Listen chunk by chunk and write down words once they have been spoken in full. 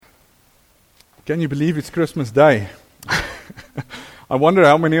Can you believe it's Christmas Day? I wonder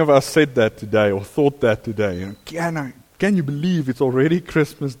how many of us said that today or thought that today. Can you believe it's already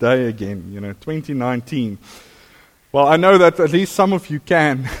Christmas Day again, 2019? Well, I know that at least some of you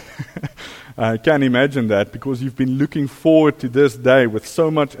can imagine that because you've been looking forward to this day with so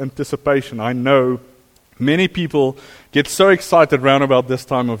much anticipation. I know many people get so excited around about this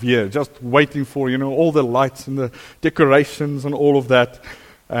time of year, just waiting for, all the lights and the decorations and all of that.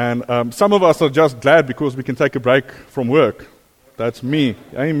 And some of us are just glad because we can take a break from work. That's me.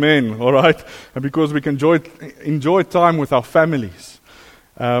 Amen. All right. And because we can enjoy time with our families.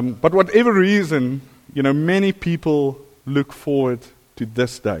 But whatever reason, many people look forward to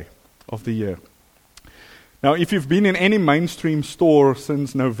this day of the year. Now, if you've been in any mainstream store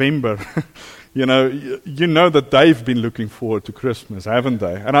since November, you know that they've been looking forward to Christmas, haven't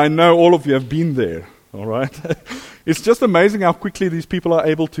they? And I know all of you have been there. All right. It's just amazing how quickly these people are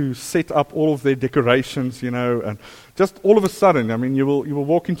able to set up all of their decorations, and just all of a sudden, you will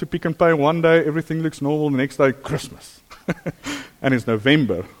walk into Pick n Pay one day, everything looks normal, the next day, Christmas. And it's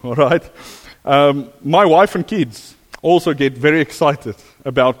November, all right? My wife and kids also get very excited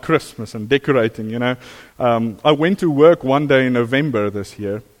about Christmas and decorating, I went to work one day in November this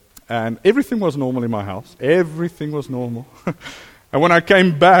year, and everything was normal in my house. Everything was normal. And when I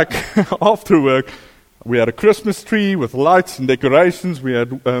came back after work, we had a Christmas tree with lights and decorations. We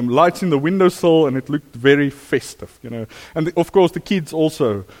had lights in the windowsill, and it looked very festive, And of course, the kids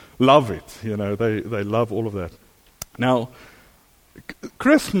also love it, They love all of that. Now,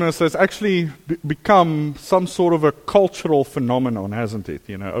 Christmas has actually become some sort of a cultural phenomenon, hasn't it?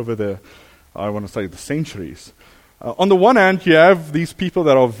 Over the centuries. On the one hand, you have these people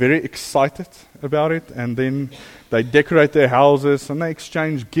that are very excited about it, and then they decorate their houses and they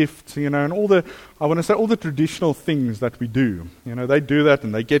exchange gifts, and all the traditional things that we do. They do that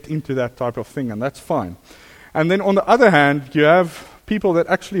and they get into that type of thing, and that's fine. And then on the other hand, you have people that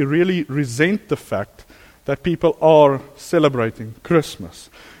actually really resent the fact that people are celebrating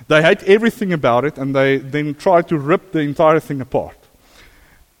Christmas. They hate everything about it, and they then try to rip the entire thing apart.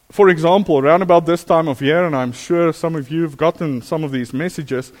 For example, around about this time of year, and I'm sure some of you have gotten some of these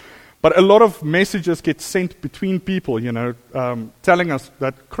messages, but a lot of messages get sent between people, telling us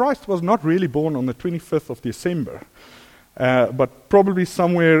that Christ was not really born on the 25th of December, but probably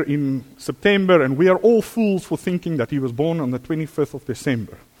somewhere in September, and we are all fools for thinking that he was born on the 25th of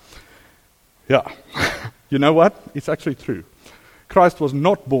December. Yeah, you know what? It's actually true. Christ was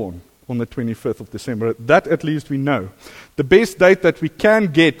not born on the 25th of December. That at least we know. The best date that we can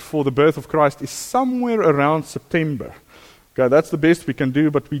get for the birth of Christ is somewhere around September. Okay, that's the best we can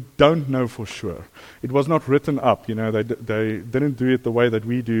do, but we don't know for sure. It was not written up, They didn't do it the way that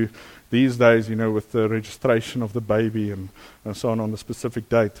we do these days, with the registration of the baby and so on the specific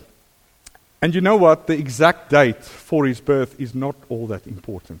date. And you know what? The exact date for his birth is not all that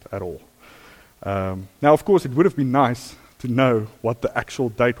important at all. Now, of course, it would have been nice to know what the actual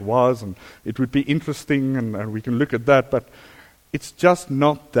date was, and it would be interesting, and we can look at that, but it's just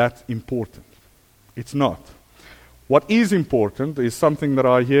not that important. It's not. What is important is something that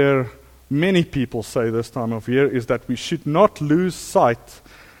I hear many people say this time of year, is that we should not lose sight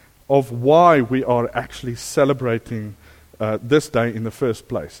of why we are actually celebrating this day in the first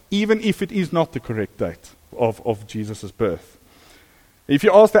place, even if it is not the correct date of Jesus' birth. If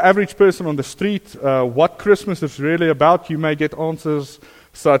you ask the average person on the street what Christmas is really about, you may get answers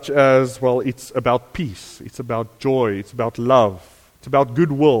such as, well, it's about peace, it's about joy, it's about love, it's about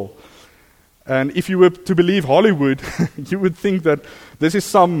goodwill. And if you were to believe Hollywood, you would think that this is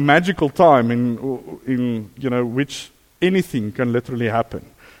some magical time in which anything can literally happen,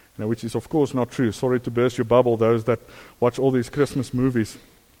 which is of course not true. Sorry to burst your bubble, those that watch all these Christmas movies.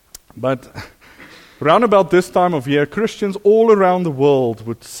 But around about this time of year, Christians all around the world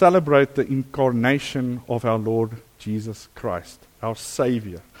would celebrate the incarnation of our Lord Jesus Christ, our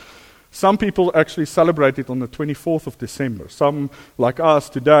Savior. Some people actually celebrate it on the 24th of December. Some, like us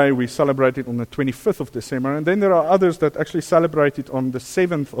today, we celebrate it on the 25th of December. And then there are others that actually celebrate it on the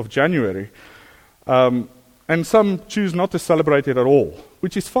 7th of January. And some choose not to celebrate it at all,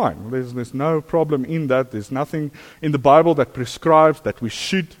 which is fine. There's no problem in that. There's nothing in the Bible that prescribes that we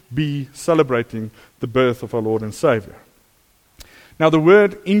should be celebrating the birth of our Lord and Savior. Now, the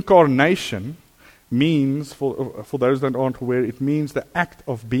word incarnation means, for those that aren't aware, it means the act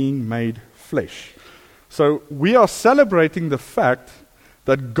of being made flesh. So we are celebrating the fact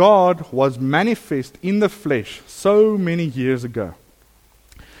that God was manifest in the flesh so many years ago.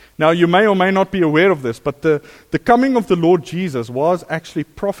 Now, you may or may not be aware of this, but the coming of the Lord Jesus was actually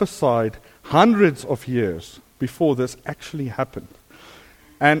prophesied hundreds of years before this actually happened.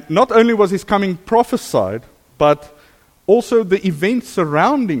 And not only was his coming prophesied, but also the events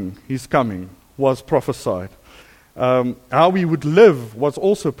surrounding his coming was prophesied. How he would live was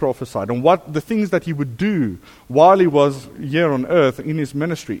also prophesied, and what the things that he would do while he was here on earth in his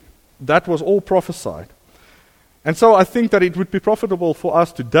ministry, that was all prophesied. And so I think that it would be profitable for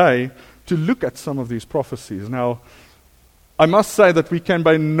us today to look at some of these prophecies. Now, I must say that we can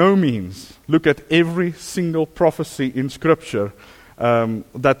by no means look at every single prophecy in Scripture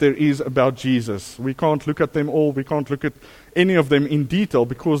that there is about Jesus. We can't look at them all. We can't look at any of them in detail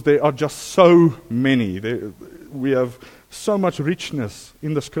because there are just so many. We have so much richness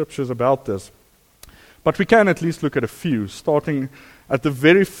in the Scriptures about this. But we can at least look at a few, starting at the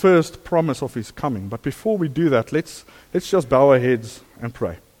very first promise of his coming. But before we do that, let's just bow our heads and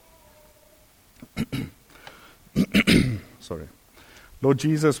pray. Sorry. Lord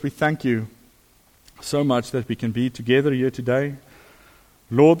Jesus, we thank you so much that we can be together here today.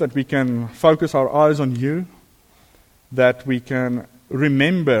 Lord, that we can focus our eyes on you, that we can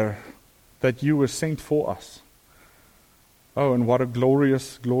remember that you were sent for us. Oh, and what a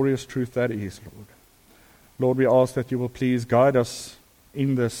glorious, glorious truth that is, Lord. Lord, we ask that you will please guide us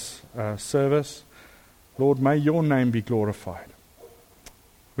in this service. Lord, may your name be glorified.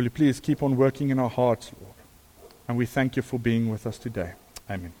 Will you please keep on working in our hearts, Lord? And we thank you for being with us today.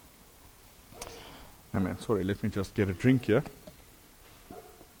 Amen. Amen. Sorry, let me just get a drink here.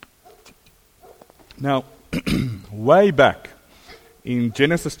 Now, way back in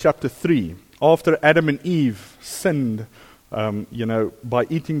Genesis chapter 3, after Adam and Eve sinned, by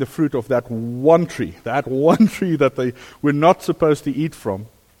eating the fruit of that one tree that they were not supposed to eat from.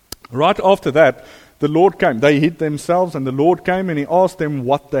 Right after that, the Lord came. They hid themselves, and the Lord came and he asked them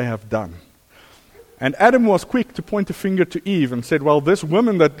what they have done. And Adam was quick to point a finger to Eve and said, well, this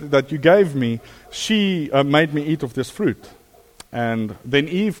woman that you gave me, she made me eat of this fruit. And then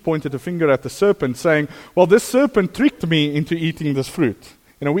Eve pointed a finger at the serpent, saying, well, this serpent tricked me into eating this fruit.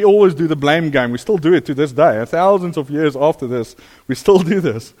 We always do the blame game. We still do it to this day. Thousands of years after this, we still do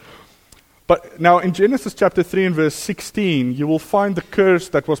this. But now in Genesis chapter 3 and verse 16, you will find the curse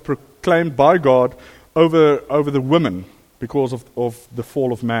that was proclaimed by God over the woman because of the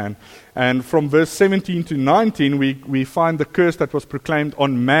fall of man. And from verse 17 to 19, we find the curse that was proclaimed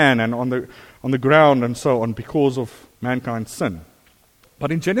on man and on the ground and so on because of mankind's sin.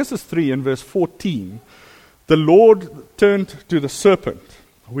 But in Genesis 3 and verse 14, the Lord turned to the serpent,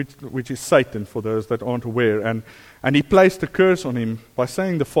 which is Satan, for those that aren't aware, and he placed a curse on him by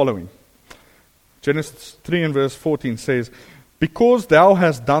saying the following. Genesis 3 and verse 14 says, because thou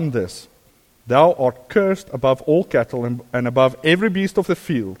hast done this, thou art cursed above all cattle and above every beast of the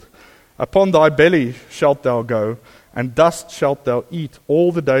field. Upon thy belly shalt thou go, and dust shalt thou eat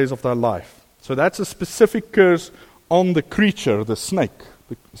all the days of thy life. So that's a specific curse on the creature, the snake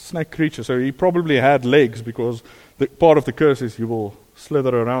creature. So he probably had legs because part of the curse is you will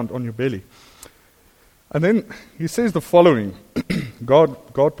slither around on your belly. And then he says the following. God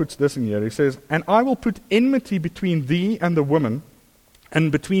puts this in here. He says, and I will put enmity between thee and the woman,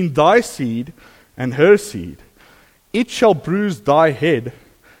 and between thy seed and her seed. It shall bruise thy head,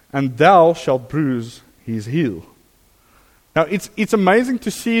 and thou shalt bruise his heel. Now it's amazing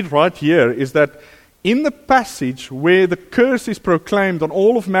to see it right here, is that in the passage where the curse is proclaimed on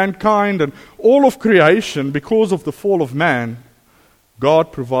all of mankind and all of creation because of the fall of man,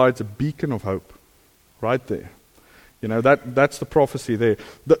 God provides a beacon of hope right there. That's the prophecy there.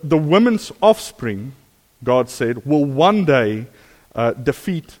 The woman's offspring, God said, will one day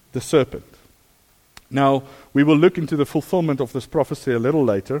defeat the serpent. Now, we will look into the fulfillment of this prophecy a little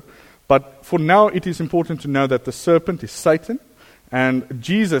later, but for now it is important to know that the serpent is Satan, and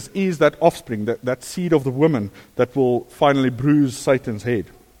Jesus is that offspring, that seed of the woman that will finally bruise Satan's head.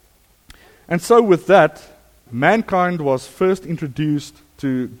 And so with that, mankind was first introduced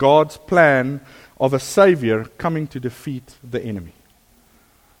to God's plan of a Savior coming to defeat the enemy.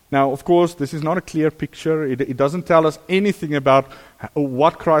 Now, of course, this is not a clear picture. It doesn't tell us anything about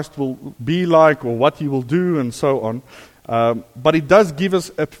what Christ will be like or what he will do and so on. But it does give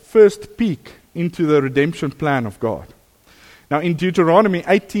us a first peek into the redemption plan of God. Now, in Deuteronomy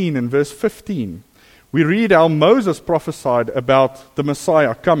 18 and verse 15, we read how Moses prophesied about the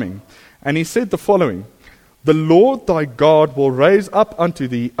Messiah coming. And he said the following, the Lord thy God will raise up unto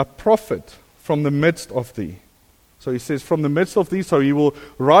thee a prophet from the midst of thee. So he says, from the midst of thee, so he will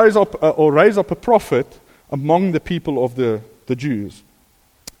raise up a prophet among the people of the Jews.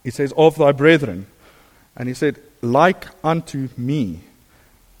 He says, of thy brethren. And he said, like unto me.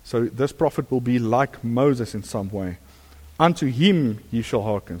 So this prophet will be like Moses in some way. Unto him ye shall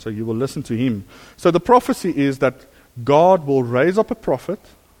hearken. So you will listen to him. So the prophecy is that God will raise up a prophet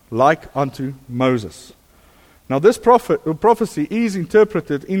like unto Moses. Now this prophecy is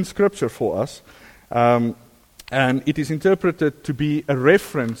interpreted in Scripture for us, and it is interpreted to be a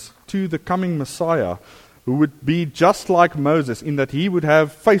reference to the coming Messiah, who would be just like Moses in that he would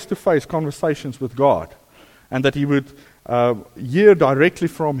have face-to-face conversations with God, and that he would hear directly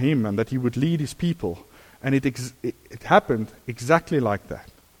from him, and that he would lead his people. And it happened exactly like that.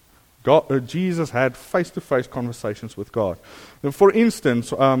 Jesus had face-to-face conversations with God. Now, for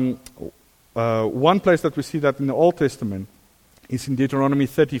instance, one place that we see that in the Old Testament is in Deuteronomy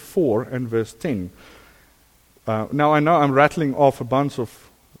 34 and verse 10. Now I know I'm rattling off a bunch of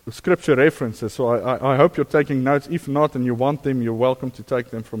scripture references, so I hope you're taking notes. If not, and you want them, you're welcome to take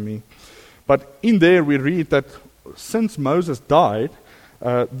them from me. But in there we read that since Moses died,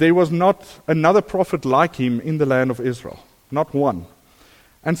 there was not another prophet like him in the land of Israel. Not one.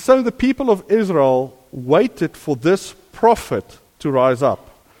 And so the people of Israel waited for this prophet to rise up,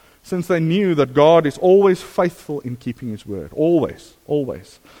 since they knew that God is always faithful in keeping his word. Always,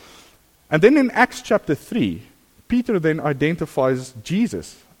 always. And then in Acts chapter 3, Peter then identifies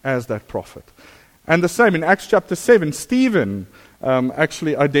Jesus as that prophet. And the same in Acts chapter 7, Stephen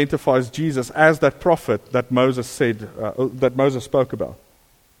actually identifies Jesus as that prophet that Moses spoke about.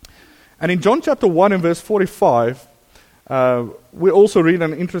 And in John chapter 1 and verse 45, we also read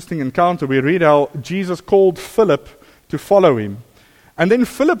an interesting encounter. We read how Jesus called Philip to follow him. And then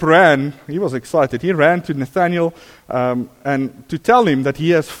Philip ran, he was excited, he ran to Nathanael and to tell him that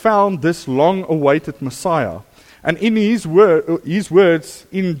he has found this long-awaited Messiah. And in his words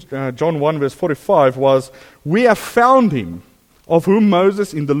in John 1 verse 45 was, "We have found him, of whom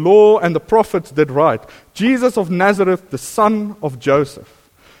Moses in the law and the prophets did write, Jesus of Nazareth, the son of Joseph."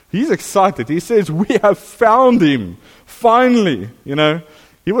 He's excited. He says, "We have found him. Finally."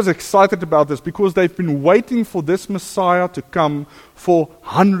 He was excited about this because they've been waiting for this Messiah to come for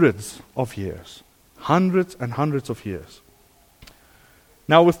hundreds of years. Hundreds and hundreds of years.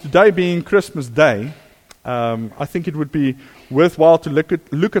 Now, with today being Christmas Day, I think it would be worthwhile to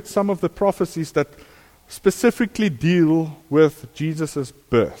look at some of the prophecies that specifically deal with Jesus'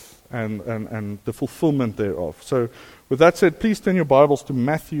 birth and the fulfillment thereof. So, with that said, please turn your Bibles to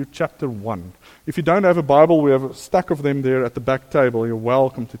Matthew chapter 1. If you don't have a Bible, we have a stack of them there at the back table. You're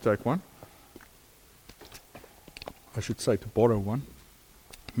welcome to take one. I should say to borrow one.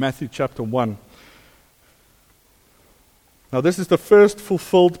 Matthew chapter 1. Now this is the first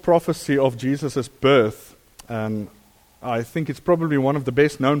fulfilled prophecy of Jesus' birth, and I think it's probably one of the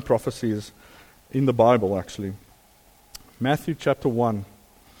best known prophecies in the Bible actually. Matthew chapter 1,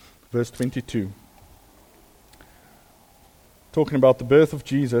 verse 22. Talking about the birth of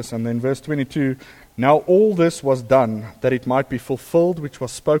Jesus, and then verse 22, "Now all this was done, that it might be fulfilled which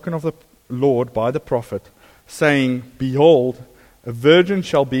was spoken of the Lord by the prophet, saying, Behold, a virgin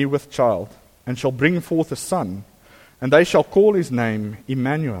shall be with child, and shall bring forth a son, and they shall call his name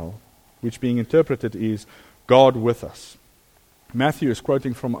Emmanuel," which being interpreted is, God with us. Matthew is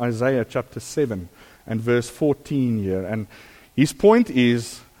quoting from Isaiah chapter 7 and verse 14 here, and his point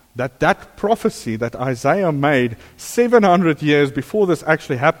is that prophecy that Isaiah made 700 years before this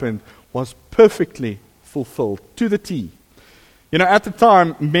actually happened was perfectly fulfilled to the T. At the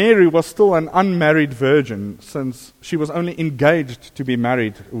time, Mary was still an unmarried virgin since she was only engaged to be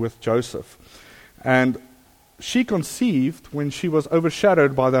married with Joseph. And she conceived when she was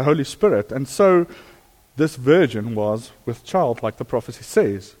overshadowed by the Holy Spirit. And so this virgin was with child, like the prophecy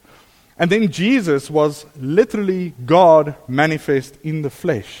says. And then Jesus was literally God manifest in the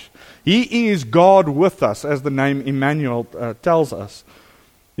flesh. He is God with us, as the name Emmanuel tells us.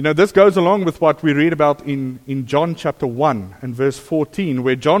 This goes along with what we read about in John chapter 1 and verse 14,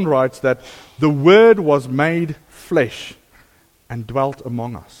 where John writes that the Word was made flesh and dwelt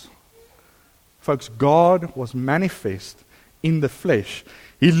among us. Folks, God was manifest in the flesh.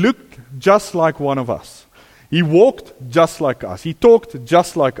 He looked just like one of us. He walked just like us. He talked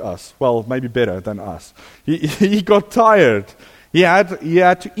just like us. Well, maybe better than us. He got tired. He had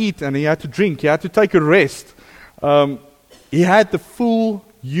to eat and he had to drink. He had to take a rest. He had the full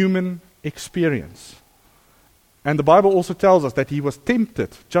human experience. And the Bible also tells us that he was tempted,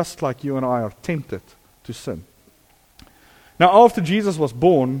 just like you and I are tempted to sin. Now, after Jesus was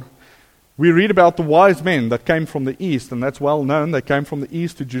born, we read about the wise men that came from the east, and that's well known. They came from the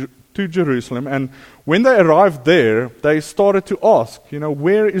east to Jerusalem, and when they arrived there, they started to ask,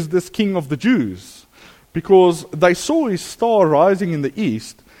 where is this king of the Jews? Because they saw his star rising in the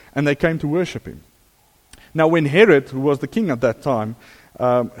east, and they came to worship him. Now, when Herod, who was the king at that time,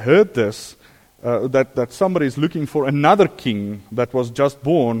 heard this, that somebody is looking for another king that was just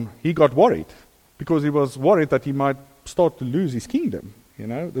born, he got worried, because he was worried that he might start to lose his kingdom.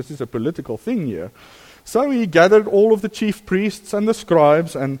 This is a political thing here. So he gathered all of the chief priests and the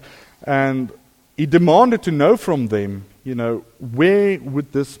scribes, and he demanded to know from them, where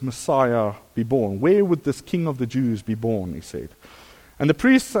would this Messiah be born? Where would this King of the Jews be born, he said. And the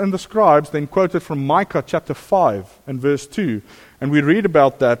priests and the scribes then quoted from Micah chapter 5 and verse 2. And we read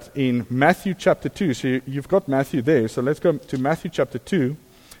about that in Matthew chapter 2. So you've got Matthew there. So let's go to Matthew chapter 2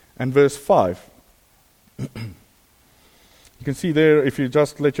 and verse 5. You can see there, if you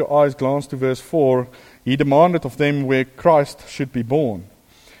just let your eyes glance to verse 4, he demanded of them where Christ should be born.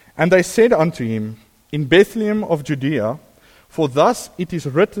 And they said unto him, In Bethlehem of Judea, for thus it is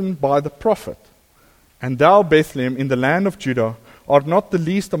written by the prophet, And thou, Bethlehem, in the land of Judah, art not the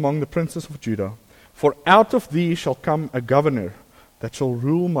least among the princes of Judah, for out of thee shall come a governor that shall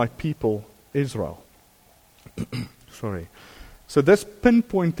rule my people Israel. Sorry. So this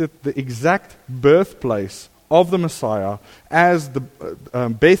pinpointed the exact birthplace of the Messiah as the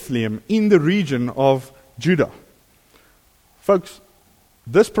Bethlehem in the region of Judah. Folks,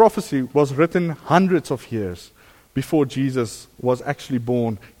 this prophecy was written hundreds of years before Jesus was actually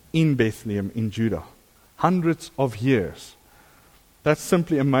born in Bethlehem in Judah. Hundreds of years. That's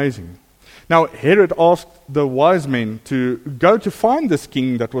simply amazing. Now, Herod asked the wise men to go to find this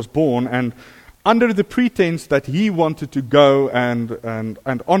king that was born, and under the pretense that he wanted to go and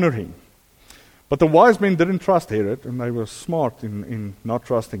honor him. But the wise men didn't trust Herod, and they were smart in not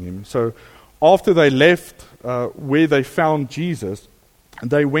trusting him. So after they left where they found Jesus,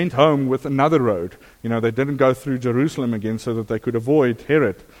 they went home with another road. They didn't go through Jerusalem again so that they could avoid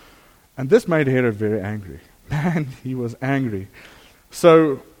Herod. And this made Herod very angry. Man, he was angry.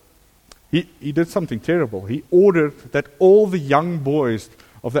 So he did something terrible. He ordered that all the young boys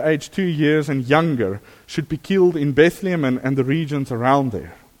of the age 2 years and younger should be killed in Bethlehem and the regions around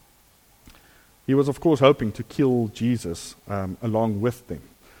there. He was, of course, hoping to kill Jesus along with them,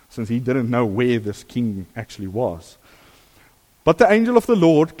 since he didn't know where this king actually was. But the angel of the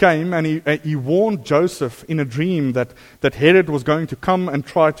Lord came and he warned Joseph in a dream that Herod was going to come and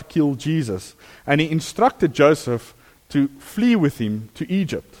try to kill Jesus. And he instructed Joseph to flee with him to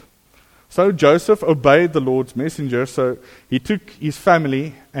Egypt. So Joseph obeyed the Lord's messenger, so he took his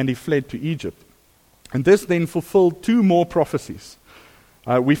family and he fled to Egypt. And this then fulfilled 2 more prophecies.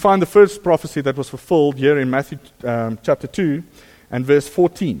 We find the first prophecy that was fulfilled here in Matthew chapter 2 and verse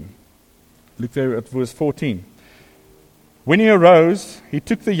 14. Look there at verse 14. When he arose, he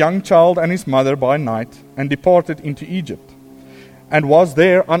took the young child and his mother by night and departed into Egypt, and was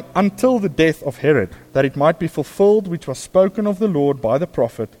there until the death of Herod, that it might be fulfilled which was spoken of the Lord by the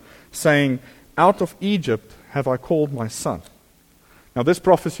prophet, saying, Out of Egypt have I called my son. Now this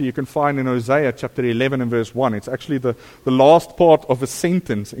prophecy you can find in Hosea chapter 11 and verse 1. It's actually the last part of a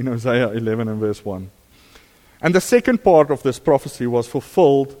sentence in Hosea 11 and verse 1. And the second part of this prophecy was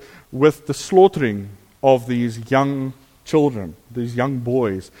fulfilled with the slaughtering of these young children, these young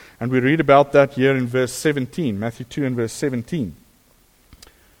boys. And we read about that here in verse 17, Matthew 2 and verse 17.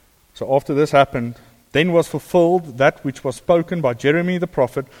 So after this happened, then was fulfilled that which was spoken by Jeremiah the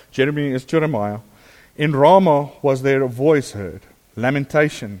prophet. Jeremiah is Jeremiah. In Ramah was there a voice heard,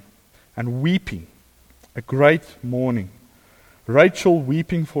 lamentation and weeping, a great mourning. Rachel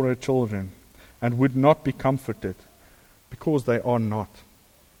weeping for her children, and would not be comforted, because they are not.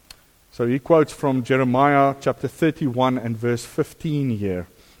 So he quotes from Jeremiah chapter 31 and verse 15 here.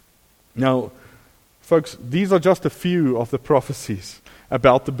 Now, folks, these are just a few of the prophecies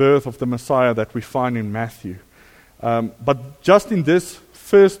about the birth of the Messiah that we find in Matthew. But just in this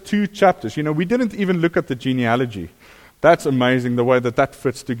first 2 chapters, we didn't even look at the genealogy. That's amazing, the way that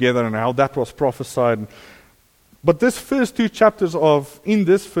fits together and how that was prophesied. But in this first 2 chapters of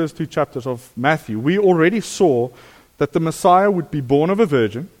Matthew, we already saw that the Messiah would be born of a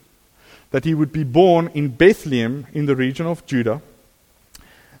virgin, that he would be born in Bethlehem in the region of Judah,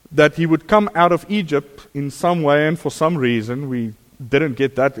 that he would come out of Egypt in some way and for some reason. We didn't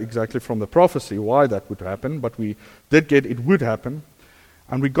get that exactly from the prophecy, why that would happen, but we did get it would happen.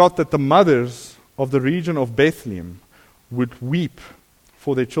 And we got that the mothers of the region of Bethlehem would weep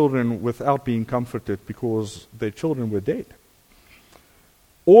for their children without being comforted because their children were dead.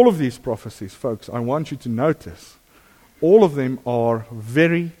 All of these prophecies, folks, I want you to notice, all of them are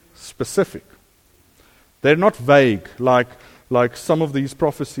very specific. They're not vague like some of these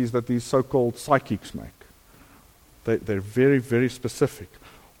prophecies that these so-called psychics make. They're very, very specific.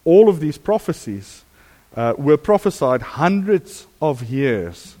 All of these prophecies were prophesied hundreds of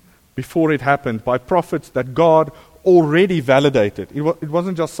years before it happened by prophets that God already validated. It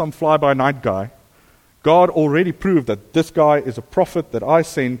wasn't just some fly-by-night guy. God already proved that this guy is a prophet that I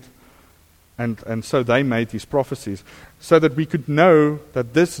sent, And so they made these prophecies so that we could know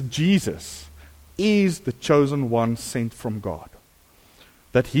that this Jesus is the chosen one sent from God.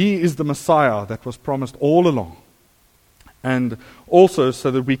 That he is the Messiah that was promised all along. And also so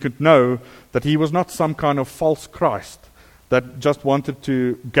that we could know that he was not some kind of false Christ that just wanted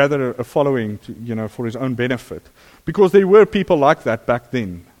to gather a following for his own benefit. Because there were people like that back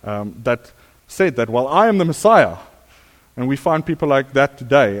then that said that, well, I am the Messiah. And we find people like that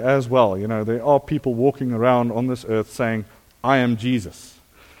today as well. There are people walking around on this earth saying, I am Jesus.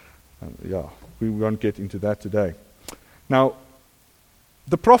 We won't get into that today. Now,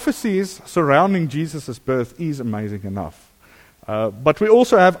 the prophecies surrounding Jesus' birth is amazing enough. But we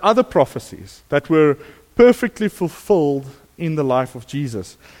also have other prophecies that were perfectly fulfilled in the life of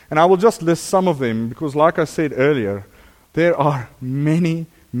Jesus. And I will just list some of them because, like I said earlier, there are many,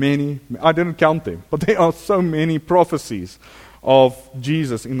 I didn't count them, but there are so many prophecies of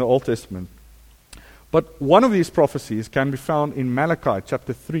Jesus in the Old Testament. But one of these prophecies can be found in Malachi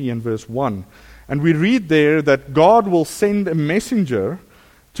chapter 3 and verse 1. And we read there that God will send a messenger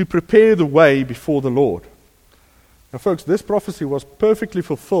to prepare the way before the Lord. Now, folks, this prophecy was perfectly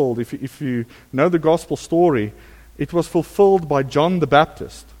fulfilled. If you know the gospel story, it was fulfilled by John the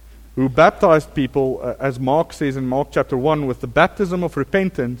Baptist, who baptized people, as Mark says in Mark chapter 1, with the baptism of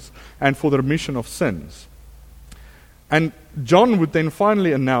repentance and for the remission of sins. And John would then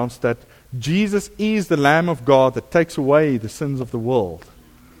finally announce that Jesus is the Lamb of God that takes away the sins of the world.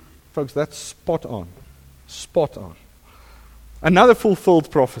 Folks, that's spot on. Spot on. Another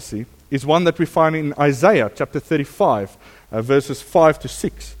fulfilled prophecy is one that we find in Isaiah chapter 35, verses 5 to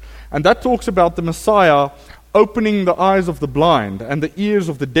 6. And that talks about the Messiah opening the eyes of the blind and the ears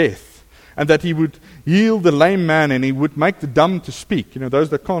of the deaf, and that he would heal the lame man and he would make the dumb to speak. Those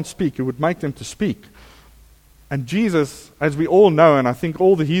that can't speak, he would make them to speak. And Jesus, as we all know, and I think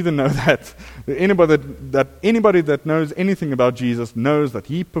all the heathen know that, anybody that knows anything about Jesus knows that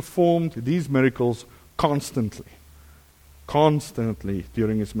he performed these miracles constantly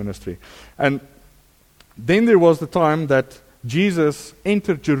during his ministry. And then there was the time that Jesus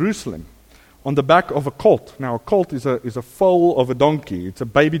entered Jerusalem on the back of a colt. Now, a colt is a foal of a donkey. It's a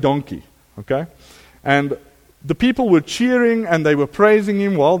baby donkey, okay? And the people were cheering and they were praising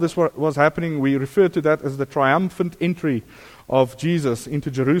him while this was happening. We refer to that as the triumphant entry of Jesus into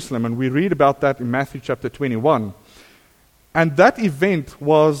Jerusalem, and we read about that in Matthew chapter 21. And that event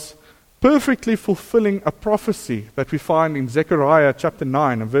was perfectly fulfilling a prophecy that we find in Zechariah chapter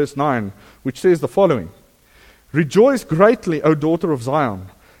 9 and verse 9, which says the following: Rejoice greatly, O daughter of Zion.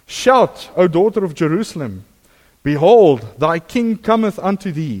 Shout, O daughter of Jerusalem. Behold, thy king cometh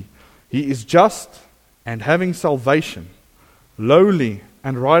unto thee. He is just and having salvation, lowly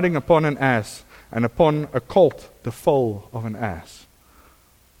and riding upon an ass, and upon a colt, the foal of an ass.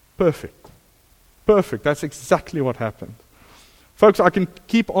 Perfect. Perfect. That's exactly what happened. Folks, I can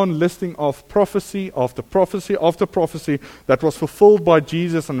keep on listing off prophecy after prophecy after prophecy that was fulfilled by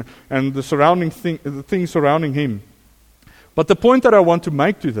Jesus and the surrounding the things surrounding him. But the point that I want to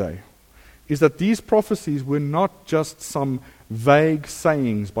make today is that these prophecies were not just some vague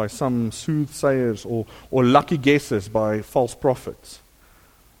sayings by some soothsayers or lucky guesses by false prophets.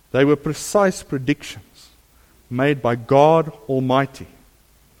 They were precise predictions made by God Almighty.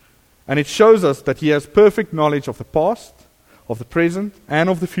 And it shows us that he has perfect knowledge of the past, of the present, and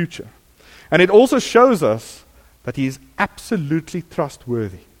of the future. And it also shows us that he is absolutely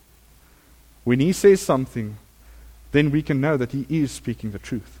trustworthy. When he says something, then we can know that he is speaking the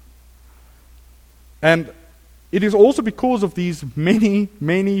truth. And it is also because of these many,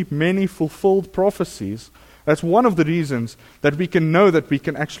 many, many fulfilled prophecies, that's one of the reasons that we can know that we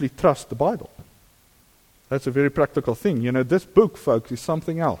can actually trust the Bible. That's a very practical thing. This book, folks, is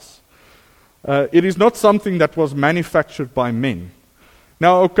something else. It is not something that was manufactured by men.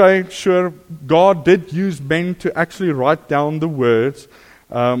 Now, okay, sure, God did use men to actually write down the words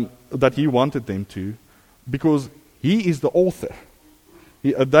that he wanted them to, because he is the author.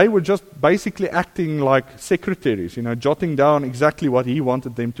 They were just basically acting like secretaries, jotting down exactly what he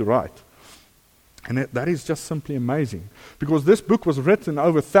wanted them to write. And that is just simply amazing, because this book was written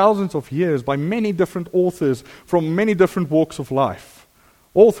over thousands of years by many different authors from many different walks of life,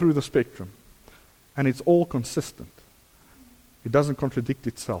 all through the spectrum. And it's all consistent. It doesn't contradict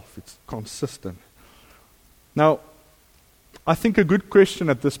itself. It's consistent. Now, I think a good question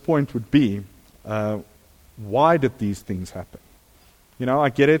at this point would be, why did these things happen? I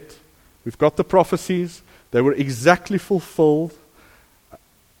get it. We've got the prophecies. They were exactly fulfilled.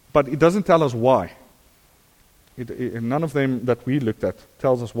 But it doesn't tell us why. None of them that we looked at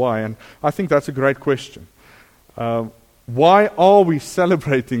tells us why. And I think that's a great question. why are we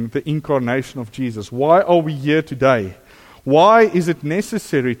celebrating the incarnation of Jesus? Why are we here today? Why is it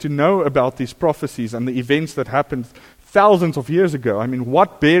necessary to know about these prophecies and the events that happened thousands of years ago? I mean,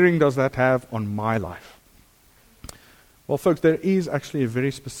 what bearing does that have on my life? Well, folks, there is actually a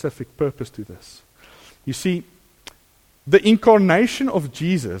very specific purpose to this. You see, the incarnation of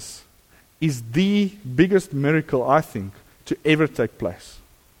Jesus is the biggest miracle, I think, to ever take place.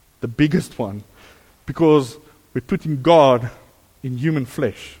 The biggest one. Because we're putting God in human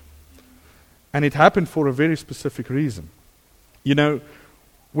flesh. And it happened for a very specific reason. You know,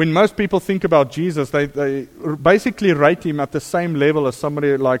 when most people think about Jesus, they basically rate him at the same level as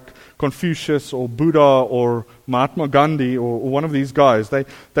somebody like Confucius or Buddha or Mahatma Gandhi or one of these guys.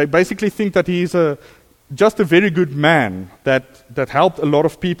 They basically think that he's just a very good man that helped a lot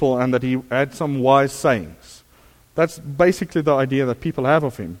of people and that he had some wise sayings. That's basically the idea that people have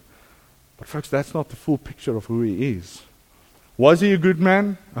of him. But folks, that's not the full picture of who he is. Was he a good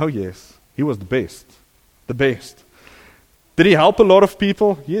man? Oh yes, he was the best. The best. Did he help a lot of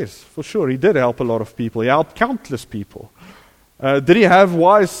people? Yes, for sure. He did help a lot of people. He helped countless people. Did he have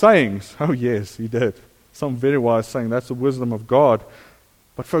wise sayings? Oh yes, he did. Some very wise saying. That's the wisdom of God.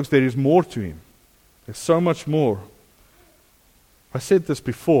 But folks, there is more to him. There's so much more. I said this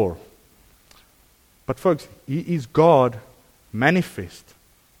before. But folks, he is God manifest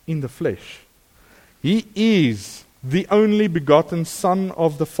in the flesh. He is the only begotten Son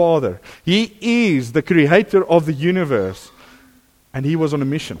of the Father. He is the creator of the universe. And he was on a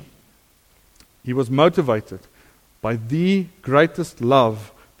mission. He was motivated by the greatest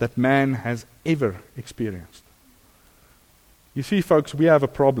love that man has ever experienced. You see, folks, we have a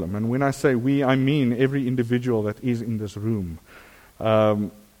problem. And when I say we, I mean every individual that is in this room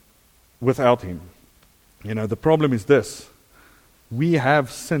without him. You know, the problem is this. We have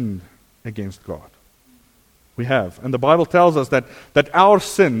sinned against God. We have. And the Bible tells us that our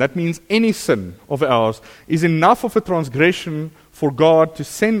sin, that means any sin of ours, is enough of a transgression for God to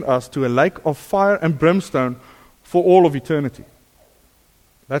send us to a lake of fire and brimstone for all of eternity.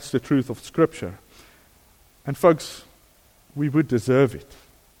 That's the truth of Scripture. And folks, we would deserve it.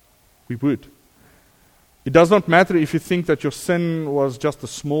 We would. It does not matter if you think that your sin was just a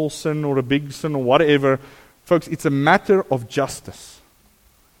small sin or a big sin or whatever. Folks, it's a matter of justice.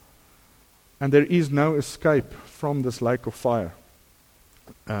 And there is no escape from this lake of fire.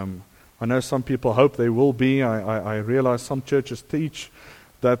 I know some people hope there will be. I realize some churches teach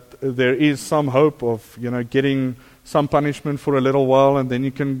that there is some hope of, getting some punishment for a little while and then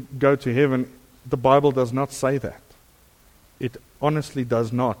you can go to heaven. The Bible does not say that. It honestly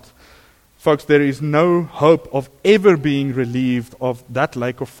does not. Folks, there is no hope of ever being relieved of that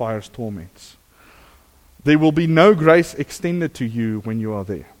lake of fire's torments. There will be no grace extended to you when you are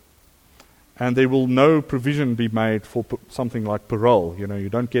there. And there will no provision be made for something like parole. You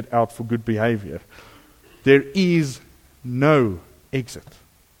don't get out for good behavior. There is no exit.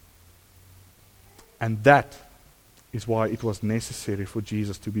 And that is why it was necessary for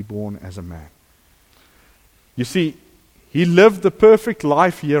Jesus to be born as a man. You see, he lived the perfect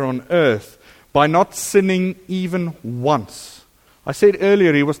life here on earth by not sinning even once. I said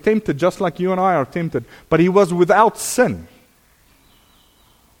earlier, he was tempted just like you and I are tempted, but he was without sin.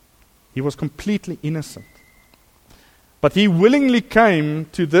 He was completely innocent. But he willingly came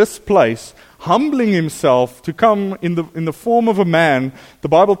to this place, humbling himself to come in the form of a man. The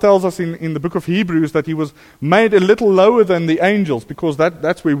Bible tells us in the book of Hebrews that he was made a little lower than the angels, because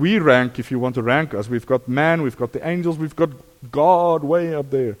that's where we rank, if you want to rank us. We've got man, we've got the angels, we've got God way up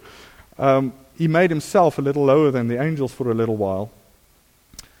there. He made himself a little lower than the angels for a little while,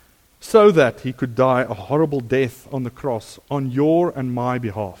 so that he could die a horrible death on the cross on your and my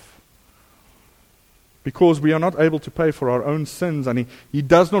behalf. Because we are not able to pay for our own sins, and he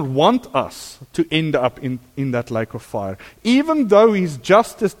does not want us to end up in that lake of fire. Even though his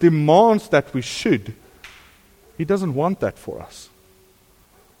justice demands that we should, he doesn't want that for us.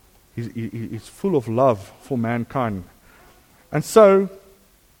 He's full of love for mankind. And so,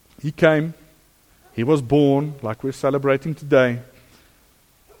 he came, he was born, like we're celebrating today,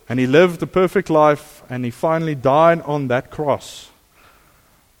 and he lived a perfect life, and he finally died on that cross.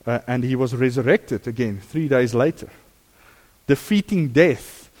 And he was resurrected again 3 days later, defeating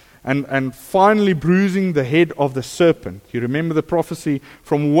death and finally bruising the head of the serpent. You remember the prophecy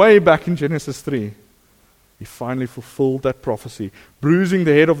from way back in Genesis 3. He finally fulfilled that prophecy, bruising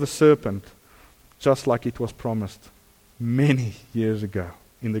the head of the serpent, just like it was promised many years ago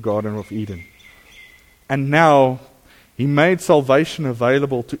in the Garden of Eden. And now he made salvation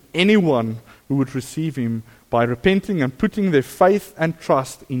available to anyone who would receive him by repenting and putting their faith and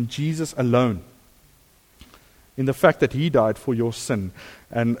trust in Jesus alone. in the fact that He died for your sin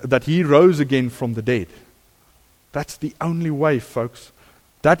and that He rose again from the dead. That's the only way, folks.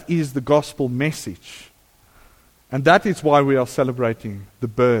 That is the gospel message. And that is why we are celebrating the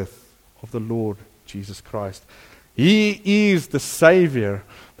birth of the Lord Jesus Christ. He is the Savior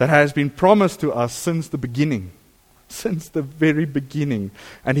that has been promised to us since the beginning. Since the very beginning.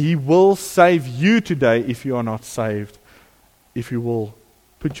 And He will save you today if you are not saved. If you will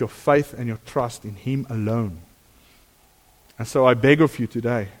put your faith and your trust in Him alone. And so I beg of you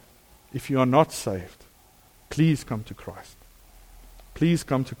today, if you are not saved, please come to Christ. Please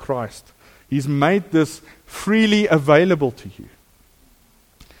come to Christ. He's made this freely available to you.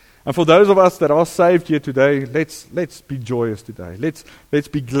 And for those of us that are saved here today, let's be joyous today. Let's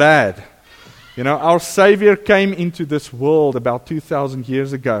be glad. You know, our Savior came into this world about 2,000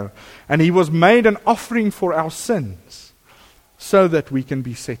 years ago, and He was made an offering for our sins so that we can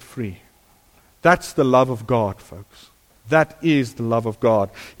be set free. That's the love of God, folks. That is the love of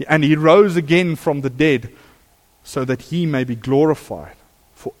God. And He rose again from the dead so that He may be glorified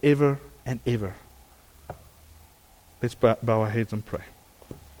forever and ever. Let's bow our heads and pray.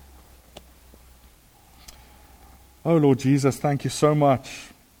 Oh Lord Jesus, thank you so much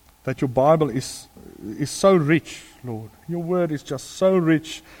that your Bible is so rich, Lord. Your word is just so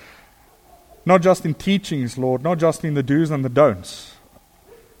rich, not just in teachings, Lord, not just in the do's and the don'ts,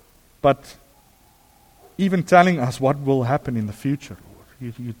 but even telling us what will happen in the future,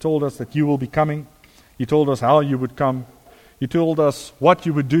 Lord. You told us that you will be coming. You told us how you would come. You told us what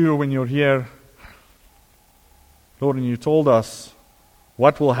you would do when you're here. Lord, and you told us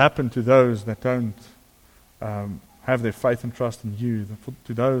what will happen to those that don't have their faith and trust in you,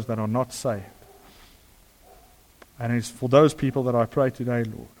 to those that are not saved. And it's for those people that I pray today,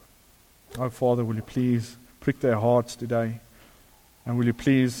 Lord. Oh, Father, will you please prick their hearts today? And will you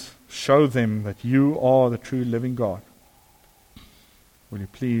please show them that you are the true living God? Will you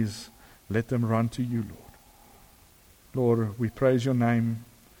please let them run to you, Lord? Lord, we praise your name.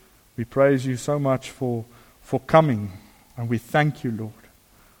 We praise you so much for coming. And we thank you, Lord,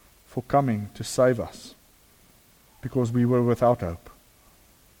 for coming to save us, because we were without hope.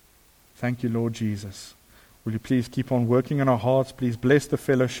 Thank you, Lord Jesus. Will you please keep on working in our hearts? Please bless the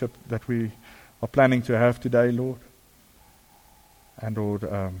fellowship that we are planning to have today, Lord. And Lord,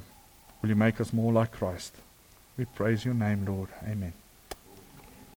 will you make us more like Christ? We praise your name, Lord. Amen.